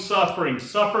long suffering.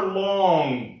 Suffer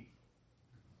long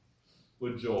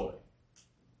with joy.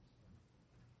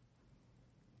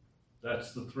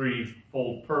 That's the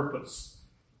threefold purpose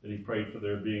that he prayed for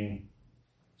their being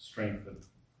strengthened.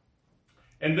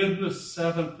 And then the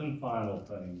seventh and final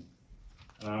thing,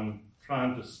 and I'm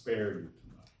trying to spare you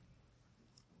tonight.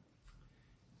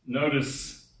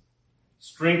 Notice,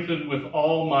 strengthened with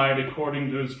all might according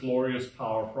to his glorious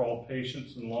power for all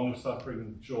patience and long-suffering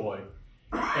and joy.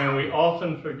 And we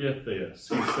often forget this.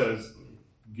 He says,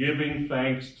 giving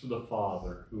thanks to the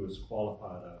Father who has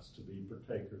qualified us to be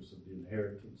partakers of the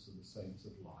inheritance of the saints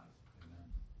of light.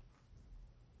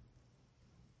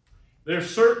 There are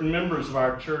certain members of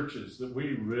our churches that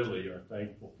we really are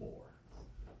thankful for,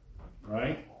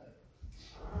 right?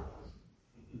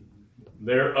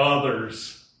 There are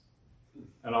others,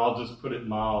 and I'll just put it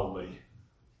mildly,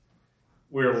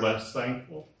 we're less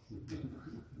thankful.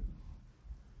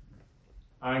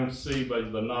 I can see by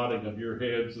the nodding of your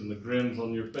heads and the grins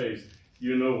on your face,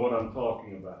 you know what I'm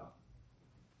talking about.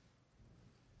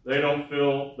 They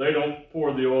don't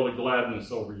pour the oil of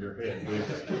gladness over your head, do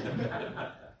they?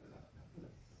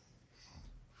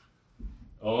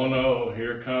 Oh no,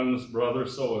 here comes brother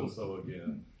so-and-so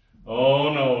again.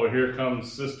 Oh no, here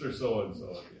comes sister so-and-so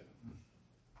again.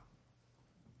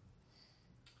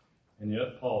 And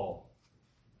yet Paul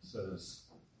says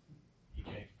he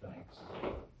gave thanks.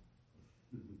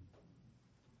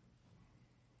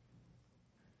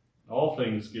 All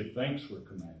things give thanks were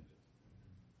commanded.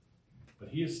 But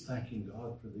he is thanking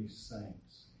God for these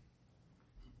saints.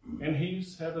 And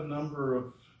he's had a number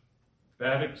of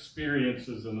bad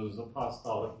experiences in his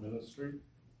apostolic ministry.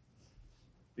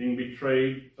 Being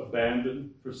betrayed,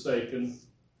 abandoned, forsaken.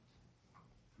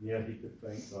 Yet he could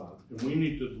thank God. And we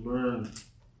need to learn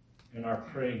in our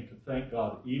praying to thank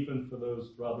God even for those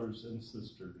brothers and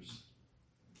sisters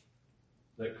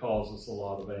that cause us a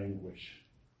lot of anguish.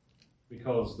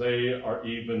 Because they are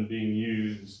even being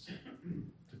used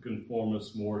to conform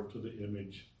us more to the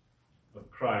image of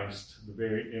Christ, the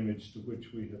very image to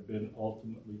which we have been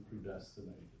ultimately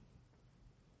predestinated.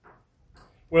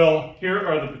 Well, here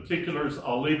are the particulars.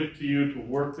 I'll leave it to you to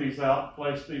work these out,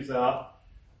 flesh these out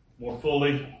more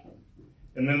fully.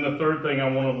 And then the third thing I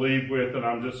want to leave with, and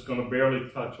I'm just going to barely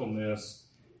touch on this,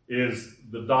 is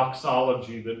the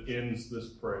doxology that ends this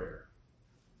prayer.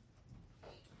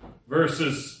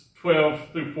 Verses 12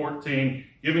 through 14,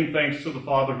 giving thanks to the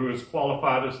Father who has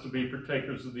qualified us to be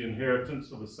partakers of the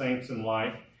inheritance of the saints in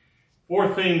light.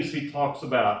 Four things he talks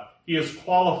about. He has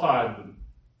qualified them,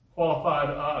 qualified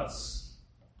us.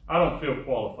 I don't feel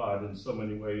qualified in so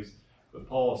many ways, but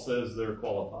Paul says they're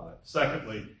qualified.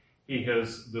 Secondly, he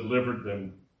has delivered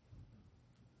them.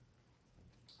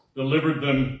 Delivered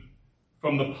them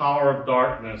from the power of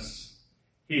darkness.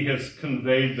 He has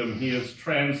conveyed them. He has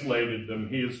translated them.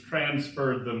 He has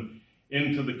transferred them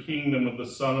into the kingdom of the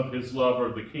Son of his love, or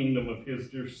the kingdom of his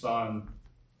dear Son.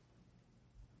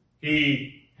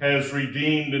 He has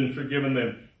redeemed and forgiven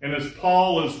them. And as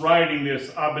Paul is writing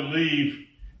this, I believe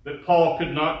that Paul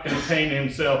could not contain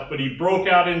himself, but he broke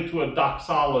out into a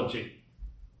doxology.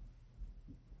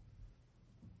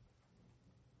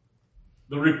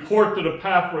 The report that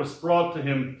Epaphras brought to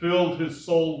him filled his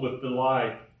soul with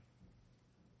delight.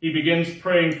 He begins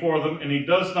praying for them, and he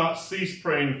does not cease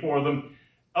praying for them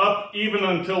up even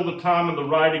until the time of the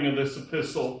writing of this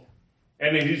epistle.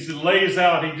 And he lays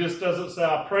out, he just doesn't say,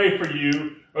 I pray for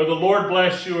you, or the Lord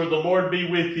bless you, or the Lord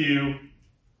be with you.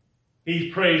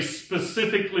 He prays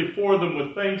specifically for them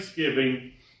with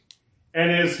thanksgiving.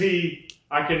 And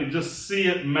I can just see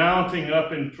it mounting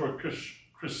up into a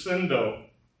crescendo.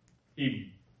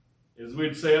 He, as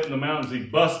we'd say it in the mountains, he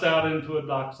bust out into a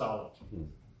doxology.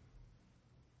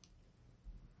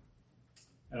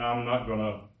 And I'm not going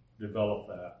to develop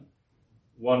that.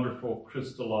 Wonderful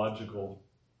Christological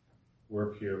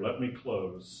work here. Let me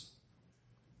close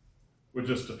with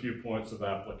just a few points of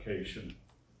application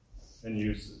and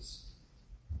uses.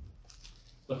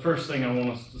 The first thing I want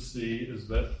us to see is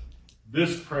that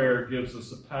this prayer gives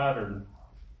us a pattern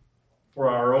for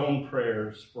our own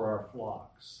prayers for our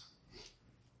flocks.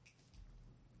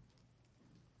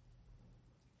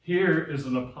 Here is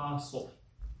an apostle.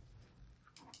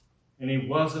 And he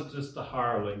wasn't just a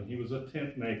hireling. He was a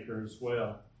tent maker as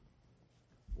well,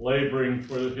 laboring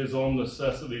for his own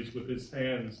necessities with his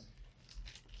hands.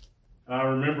 And I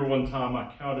remember one time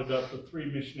I counted up the 3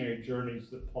 missionary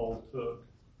journeys that Paul took.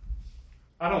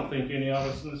 I don't think any of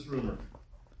us in this room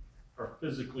are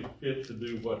physically fit to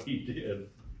do what he did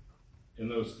in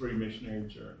those 3 missionary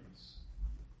journeys.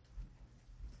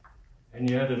 And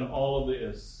yet in all of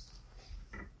this,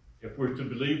 if we're to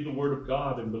believe the word of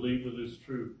God and believe that it is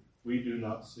true, we do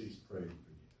not cease praying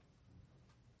for you.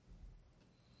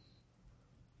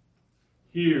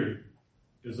 Here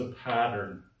is a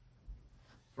pattern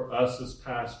for us as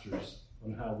pastors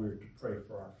on how we're to pray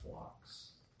for our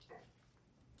flocks.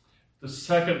 The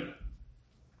second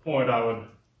point I would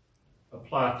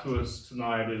apply to us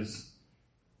tonight is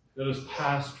that as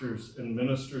pastors and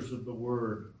ministers of the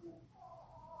word,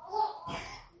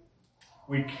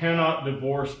 we cannot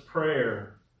divorce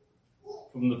prayer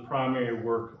from the primary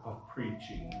work of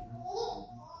preaching.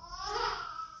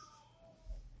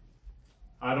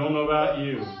 I don't know about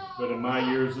you, but in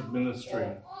my years of ministry,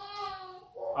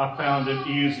 I found it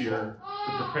easier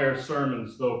to prepare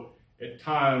sermons, though at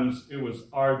times it was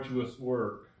arduous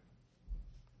work.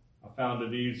 I found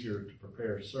it easier to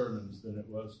prepare sermons than it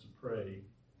was to pray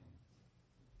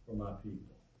for my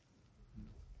people.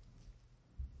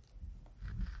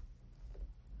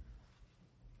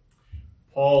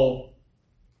 Paul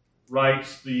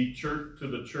writes to the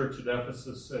church at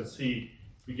Ephesus as he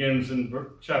begins in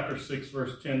chapter 6,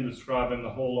 verse 10, describing the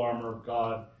whole armor of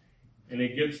God. And he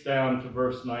gets down to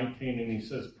verse 19 and he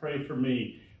says, pray for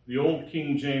me. The old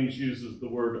King James uses the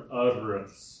word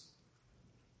utterance.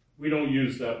 We don't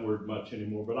use that word much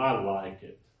anymore, but I like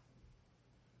it.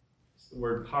 It's the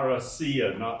word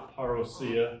parousia, not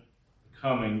parousia,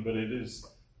 coming, but it is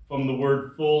from the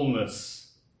word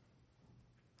fullness.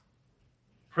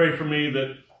 Pray for me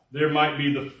that there might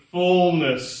be the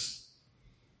fullness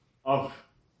of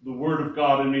the word of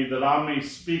God in me, that I may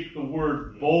speak the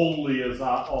word boldly as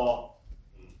I ought.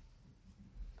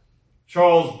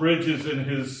 Charles Bridges, in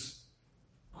his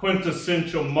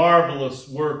quintessential, marvelous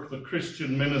work, The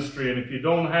Christian Ministry, and if you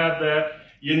don't have that,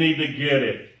 you need to get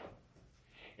it.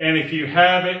 And if you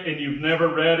have it and you've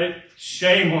never read it,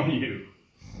 shame on you.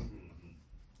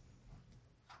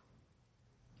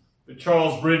 But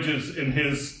Charles Bridges, in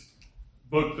his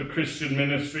book, The Christian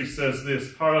Ministry, says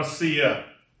this, parousia,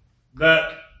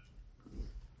 that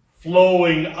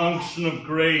flowing unction of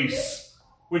grace,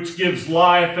 which gives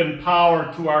life and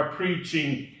power to our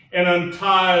preaching and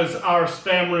unties our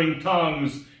stammering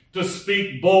tongues to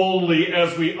speak boldly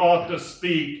as we ought to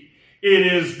speak. It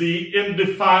is the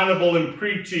indefinable in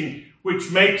preaching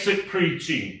which makes it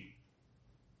preaching.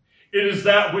 It is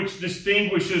that which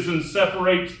distinguishes and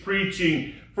separates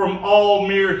preaching from all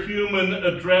mere human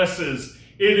addresses.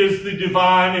 It is the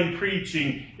divine in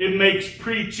preaching. It makes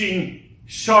preaching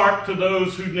sharp to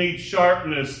those who need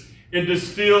sharpness. It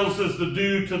distills as the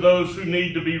dew to those who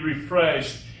need to be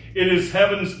refreshed. It is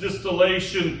heaven's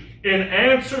distillation in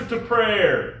answer to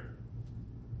prayer.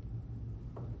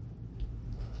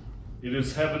 It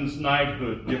is heaven's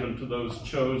knighthood given to those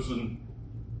chosen,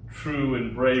 true,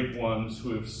 and brave ones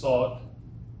who have sought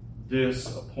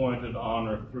this appointed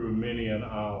honor through many an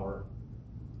hour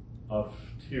of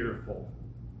tearful,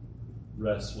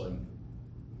 wrestling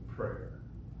prayer.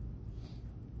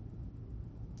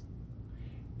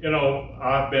 You know,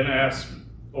 I've been asked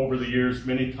over the years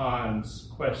many times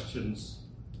questions.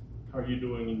 How are you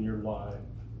doing in your life?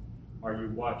 Are you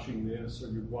watching this? Are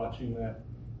you watching that?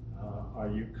 Are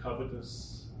you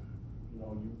covetous? You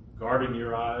know, you guarding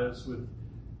your eyes with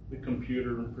the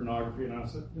computer and pornography? And I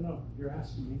said, you know, you're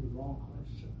asking me the wrong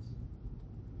questions.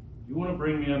 You want to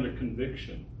bring me under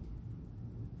conviction?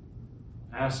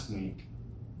 Ask me,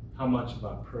 how much have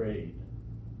I prayed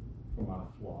for my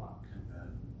flock?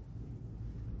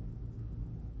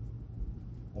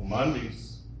 On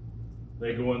Mondays,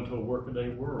 they go into a workaday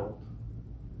world.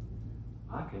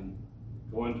 I can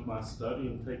go into my study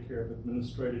and take care of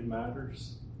administrative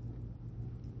matters.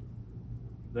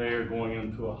 They are going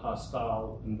into a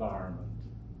hostile environment.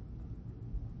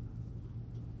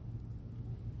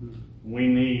 We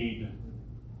need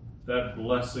that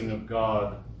blessing of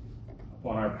God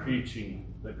upon our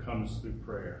preaching that comes through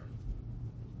prayer.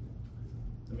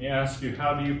 Let me ask you,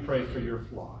 how do you pray for your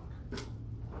flock?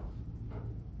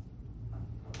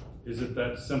 Is it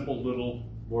that simple little,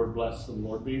 Lord bless them,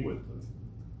 Lord be with them,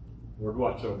 Lord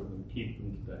watch over them, keep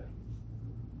them today?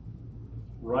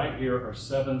 Right here are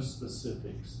 7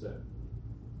 specifics that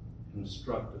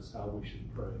instruct us how we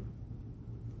should pray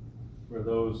for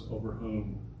those over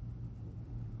whom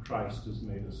Christ has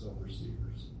made us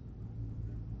overseers.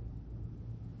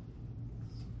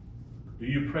 Do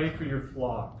you pray for your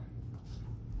flock?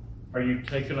 Are you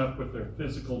taken up with their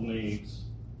physical needs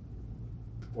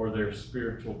or their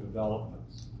spiritual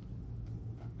developments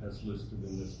as listed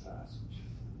in this passage?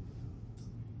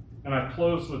 And I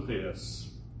close with this.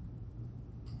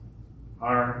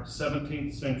 Our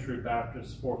 17th century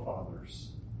Baptist forefathers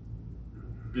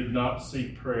did not see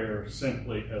prayer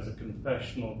simply as a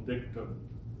confessional dictum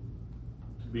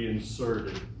to be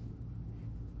inserted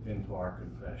into our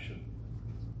confession.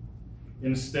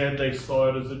 Instead, they saw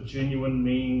it as a genuine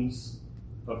means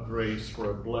of grace for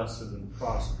a blessed and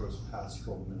prosperous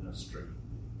pastoral ministry.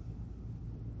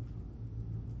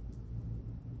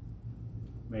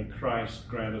 May Christ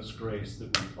grant us grace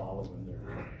that we follow in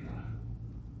their way.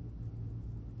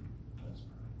 Let's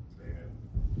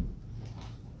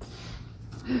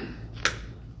pray.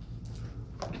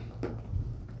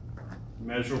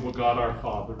 Immeasurable God, our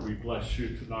Father, we bless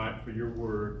you tonight for your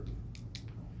word.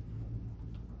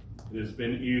 It has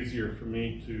been easier for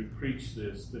me to preach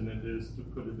this than it is to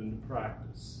put it into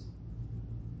practice.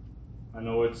 I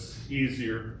know it's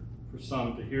easier for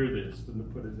some to hear this than to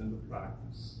put it into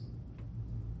practice.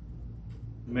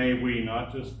 May we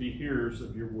not just be hearers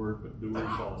of your word, but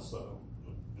doers also.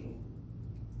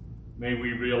 May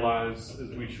we realize, as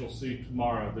we shall see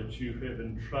tomorrow, that you have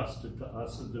entrusted to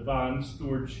us a divine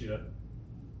stewardship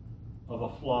of a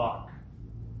flock.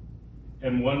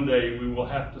 And one day we will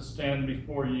have to stand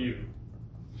before you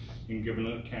and give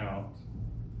an account.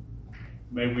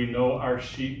 May we know our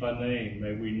sheep by name.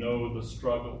 May we know the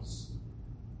struggles,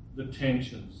 the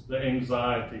tensions, the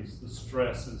anxieties, the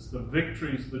stresses, the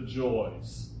victories, the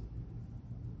joys,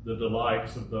 the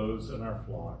delights of those in our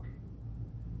flock.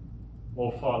 Oh,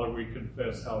 Father, we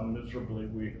confess how miserably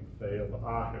we have failed.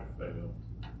 I have failed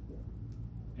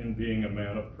in being a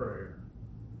man of prayer.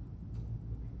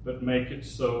 But make it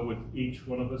so with each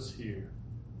one of us here,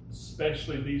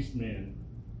 especially these men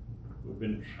who have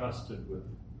been trusted with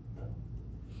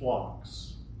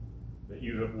flocks that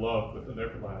you have loved with an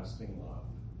everlasting love.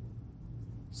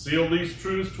 Seal these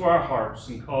truths to our hearts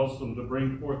and cause them to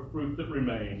bring forth fruit that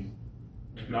remain,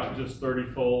 not just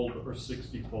 30-fold or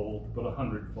 60-fold, but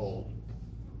 100-fold,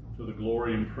 to the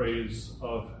glory and praise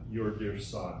of your dear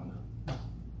Son.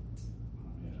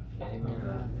 Amen.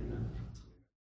 Amen.